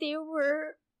knew that they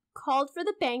were called for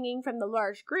the banging from the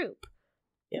large group.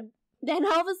 Yep. Then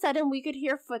all of a sudden we could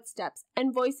hear footsteps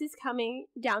and voices coming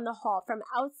down the hall from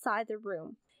outside the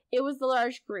room. It was the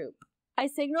large group. I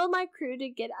signaled my crew to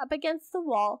get up against the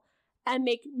wall and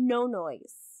make no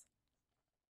noise.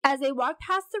 As they walked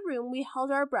past the room, we held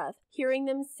our breath, hearing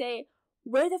them say,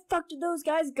 "Where the fuck did those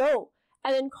guys go?"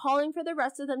 and then calling for the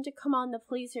rest of them to come on, the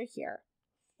police are here.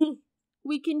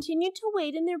 We continued to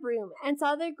wait in the room and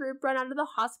saw the group run out of the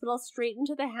hospital straight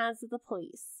into the hands of the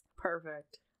police.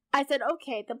 Perfect. I said,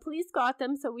 okay, the police got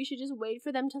them, so we should just wait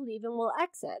for them to leave and we'll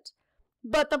exit.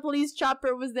 But the police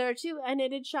chopper was there too, and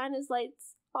it had shined its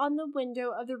lights on the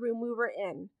window of the room we were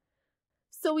in.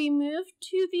 So we moved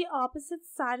to the opposite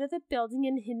side of the building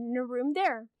and hid in a room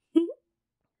there.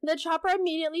 The chopper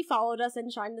immediately followed us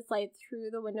and shined its light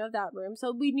through the window of that room,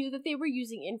 so we knew that they were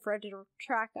using infrared to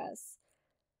track us.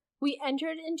 We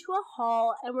entered into a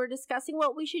hall and were discussing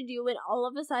what we should do when all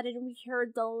of a sudden we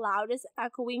heard the loudest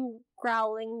echoing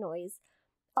growling noise,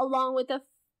 along with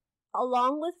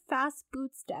fast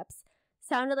boot steps.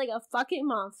 Sounded like a fucking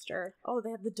monster. Oh,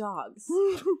 they have the dogs.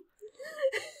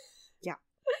 Yeah.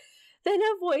 Then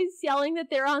a voice yelling that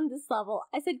they're on this level.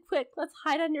 I said, quick, let's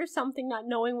hide under something, not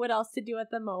knowing what else to do at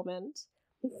the moment.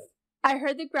 I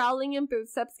heard the growling and boot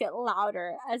steps get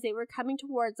louder as they were coming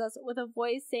towards us, with a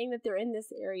voice saying that they're in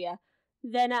this area.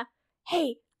 Then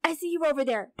hey, I see you over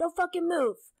there. Don't fucking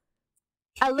move.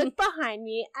 I looked behind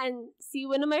me and see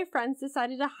one of my friends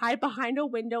decided to hide behind a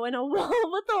window in a wall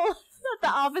with the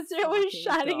officer was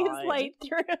shining his light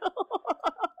through.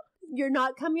 You're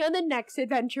not coming on the next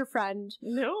adventure, friend.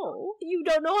 No. You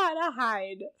don't know how to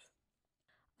hide.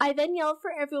 I then yelled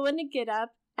for everyone to get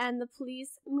up, and the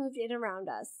police moved in around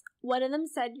us. One of them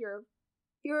said,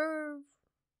 You're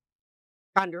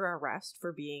under arrest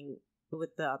for being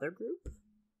with the other group?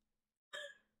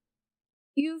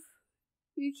 You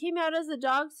came out as the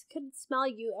dogs could smell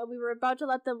you, and we were about to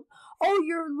let them... Oh,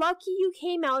 you're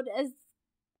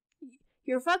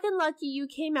fucking lucky you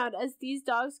came out as these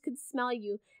dogs could smell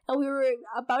you, and we were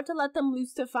about to let them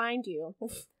loose to find you.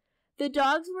 The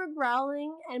dogs were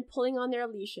growling and pulling on their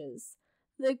leashes.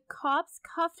 The cops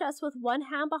cuffed us with one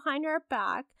hand behind our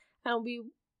back, and we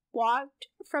walked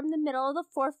from the middle of the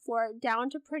 4th floor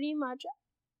down to pretty much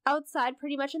outside,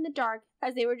 pretty much in the dark,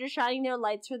 as they were just shining their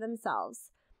lights for themselves.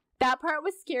 That part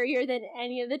was scarier than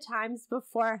any of the times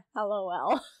before,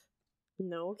 LOL.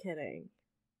 No kidding.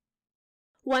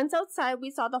 Once outside,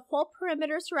 we saw the whole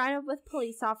perimeter surrounded with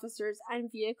police officers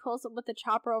and vehicles with a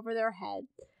chopper over their head.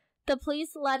 The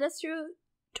police led us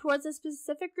towards a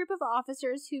specific group of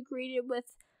officers who greeted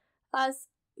us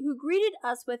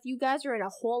with, "You guys are in a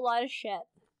whole lot of shit."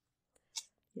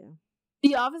 Yeah.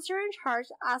 The officer in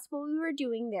charge asked what we were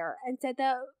doing there and said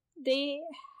that they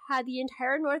had the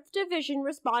entire North Division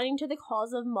responding to the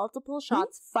calls of multiple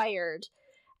shots fired.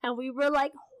 And we were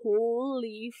like,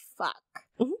 holy fuck.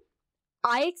 Mm-hmm.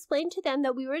 I explained to them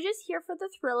that we were just here for the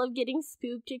thrill of getting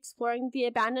spooked exploring the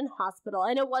abandoned hospital,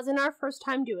 and it wasn't our first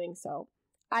time doing so.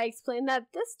 I explained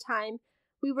that this time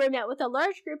we were met with a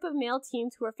large group of male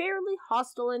teens who were fairly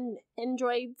hostile and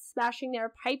enjoyed smashing their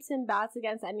pipes and bats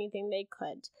against anything they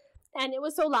could. And it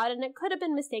was so loud, and it could have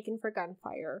been mistaken for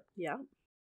gunfire. Yeah.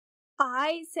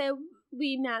 I said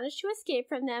we managed to escape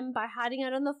from them by hiding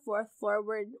out on the 4th floor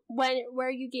where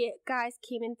you guys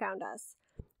came and found us.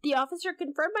 The officer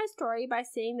confirmed my story by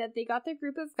saying that they got the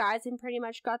group of guys and pretty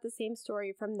much got the same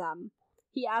story from them.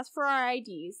 He asked for our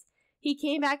IDs. He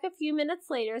came back a few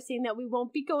minutes later saying that we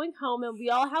won't be going home and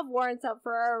we all have warrants out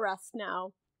for our arrest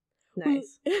now.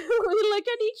 Nice. We looked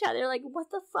at each other like, what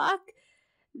the fuck?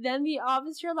 Then the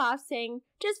officer laughed, saying,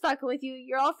 "Just fucking with you,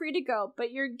 you're all free to go,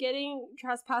 but you're getting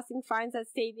trespassing fines that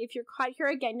state if you're caught here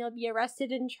again, you'll be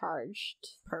arrested and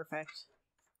charged." Perfect.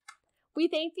 We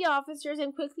thanked the officers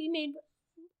and quickly made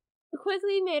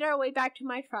our way back to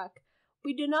my truck.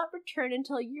 We did not return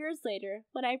until years later,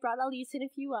 when I brought Elise and a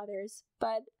few others,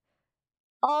 but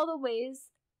all the ways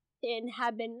in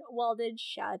had been welded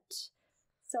shut.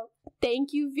 So,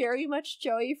 thank you very much,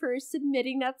 Joey, for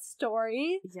submitting that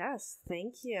story. Yes,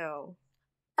 thank you.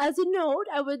 As a note,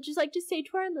 I would just like to say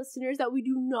to our listeners that we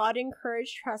do not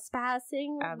encourage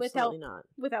trespassing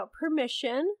without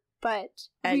permission, but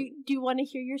we do want to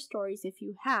hear your stories if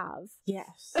you have.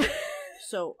 Yes.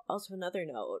 So, also another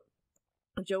note,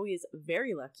 Joey is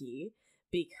very lucky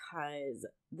because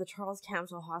the Charles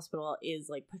Camsell Hospital is,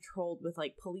 like, patrolled with,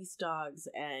 like, police dogs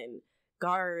and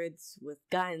guards with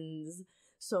guns.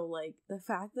 So, like, the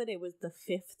fact that it was the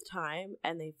 5th time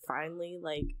and they finally,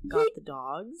 like, got the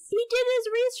dogs. He did his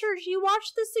research. He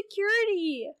watched the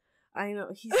security. I know.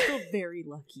 He's still very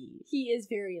lucky. He is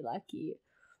very lucky.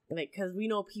 Like, because we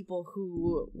know people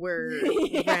who were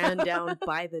ran down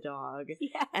by the dog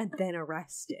and then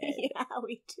arrested. Yeah,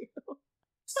 we do.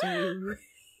 So,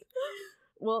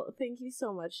 well, thank you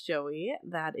so much, Joey.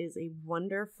 That is a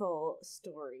wonderful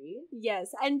story.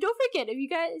 Yes, and don't forget, if you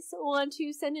guys want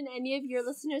to send in any of your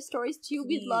listener stories too,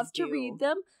 we'd love to read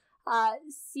them.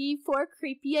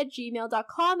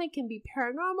 c4creepy@gmail.com. It can be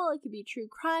paranormal, it can be true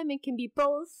crime, it can be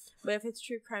both. But if it's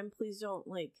true crime, please don't,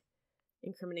 like,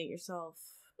 incriminate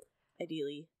yourself,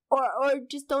 ideally. Or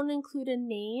just don't include a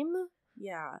name.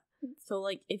 Yeah. So,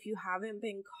 like, if you haven't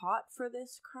been caught for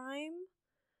this crime,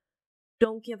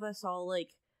 don't give us all,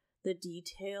 like, the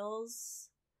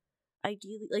details.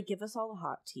 Ideally, like, give us all the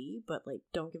hot tea, but, like,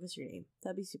 don't give us your name.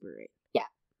 That'd be super great. Yeah.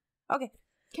 Okay.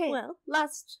 Well,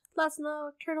 last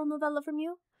nocturnal novella from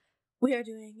you. We are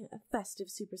doing festive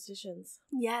superstitions.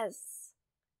 Yes.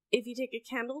 If you take a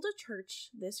candle to church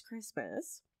this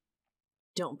Christmas,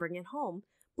 don't bring it home.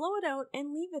 Blow it out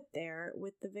and leave it there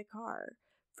with the vicar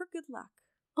for good luck.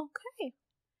 Okay.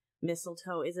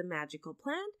 Mistletoe is a magical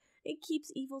plant. It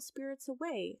keeps evil spirits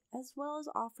away, as well as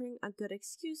offering a good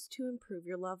excuse to improve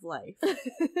your love life.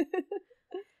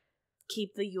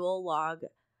 Keep the Yule log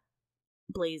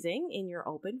blazing in your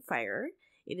open fire.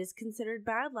 It is considered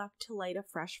bad luck to light a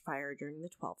fresh fire during the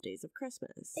 12 days of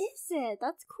Christmas. Is it?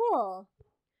 That's cool.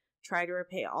 Try to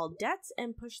repay all debts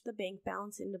and push the bank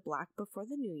balance into black before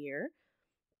the new year.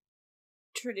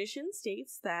 Tradition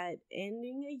states that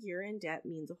ending a year in debt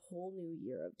means a whole new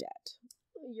year of debt.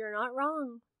 You're not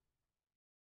wrong.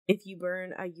 If you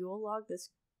burn a Yule log this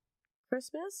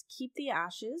Christmas, keep the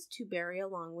ashes to bury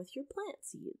along with your plant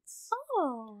seeds.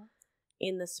 Oh.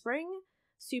 In the spring,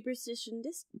 Superstition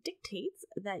dictates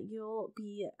that you'll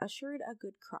be assured a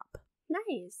good crop.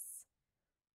 Nice.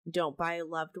 Don't buy a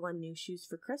loved one new shoes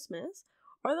for Christmas,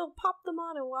 or they'll pop them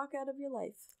on and walk out of your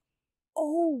life.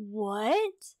 Oh,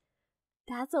 what?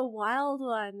 That's a wild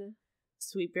one.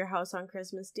 Sweep your house on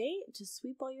Christmas Day to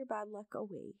sweep all your bad luck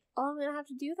away. Oh, I'm gonna have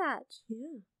to do that.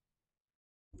 Yeah.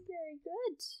 Very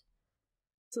good.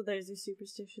 So there's your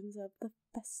superstitions of the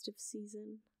festive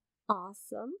season.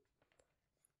 Awesome.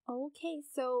 Okay,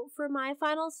 so for my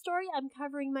final story, I'm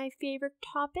covering my favorite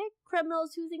topic,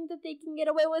 criminals who think that they can get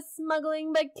away with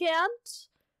smuggling but can't.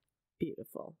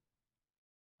 Beautiful.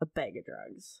 A bag of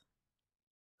drugs.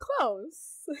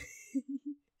 Close.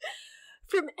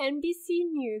 From NBC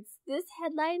News, this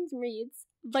headline reads,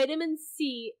 Vitamin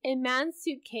C in man's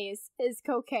suitcase is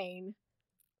cocaine.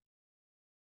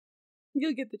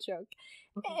 You'll get the joke.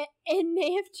 Okay. In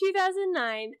May of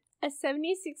 2009, a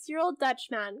 76-year-old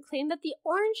Dutchman claimed that the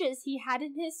oranges he had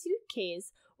in his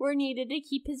suitcase were needed to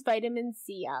keep his vitamin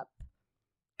C up.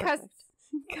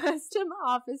 Custom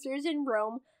officers in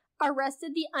Rome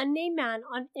arrested the unnamed man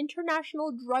on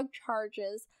international drug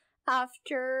charges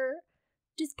after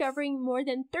discovering more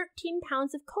than 13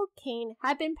 pounds of cocaine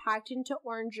had been packed into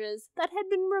oranges that had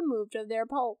been removed of their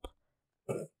pulp.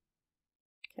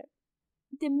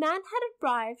 The man had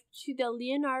arrived to the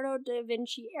Leonardo da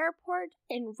Vinci Airport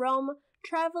in Rome,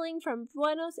 traveling from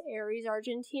Buenos Aires,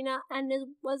 Argentina, and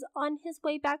was on his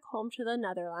way back home to the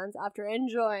Netherlands after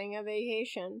enjoying a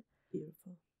vacation.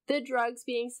 Beautiful. The drugs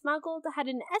being smuggled had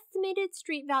an estimated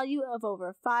street value of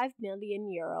over €5 million.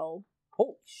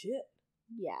 Holy shit.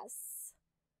 Yes.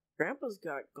 Grandpa's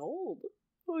got gold.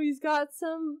 Oh, he's got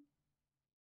some...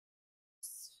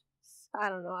 I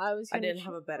don't know. I didn't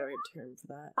have a better term for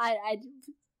that. I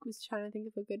was trying to think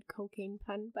of a good cocaine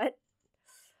pun, but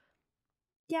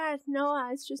yeah, no,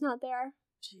 it's just not there.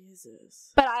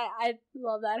 Jesus. But I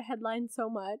love that headline so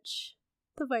much.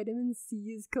 The vitamin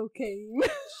C is cocaine.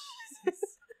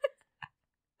 Jesus.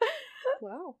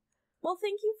 Wow. Well,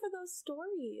 thank you for those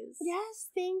stories. Yes,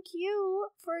 thank you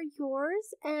for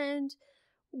yours, and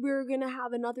we're gonna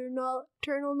have another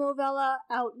Nocturnal Novella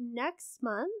out next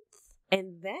month.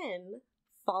 And then,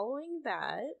 following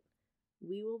that,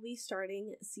 we will be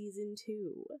starting season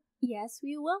 2. Yes,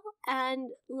 we will.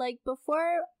 And like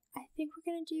before, I think we're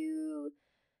going to do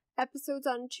episodes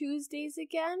on Tuesdays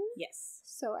again. Yes.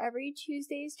 So every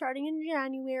Tuesday starting in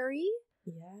January.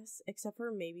 Yes, except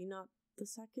for maybe not the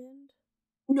 2nd.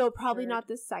 No, probably Third. not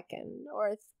the 2nd.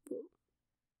 Or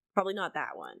probably not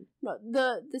that one. No,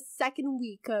 the 2nd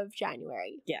week of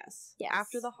January. Yes.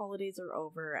 After the holidays are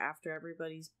over, after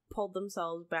everybody's pulled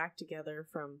themselves back together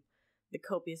from the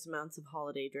copious amounts of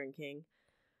holiday drinking,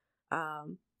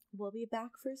 we'll be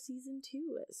back for season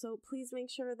 2. So please make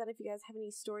sure that if you guys have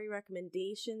any story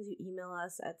recommendations, you email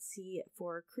us at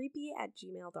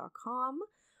c4creepy@gmail.com.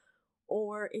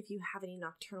 Or if you have any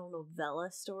Nocturnal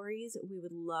Novella stories, we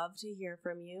would love to hear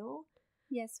from you.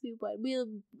 Yes, we would. We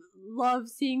love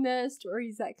seeing the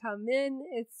stories that come in.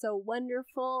 It's so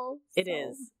wonderful. It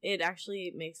is. It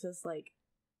actually makes us,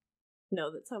 know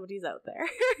that somebody's out there.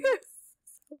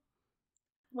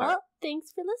 Well,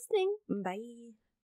 thanks for listening. Bye.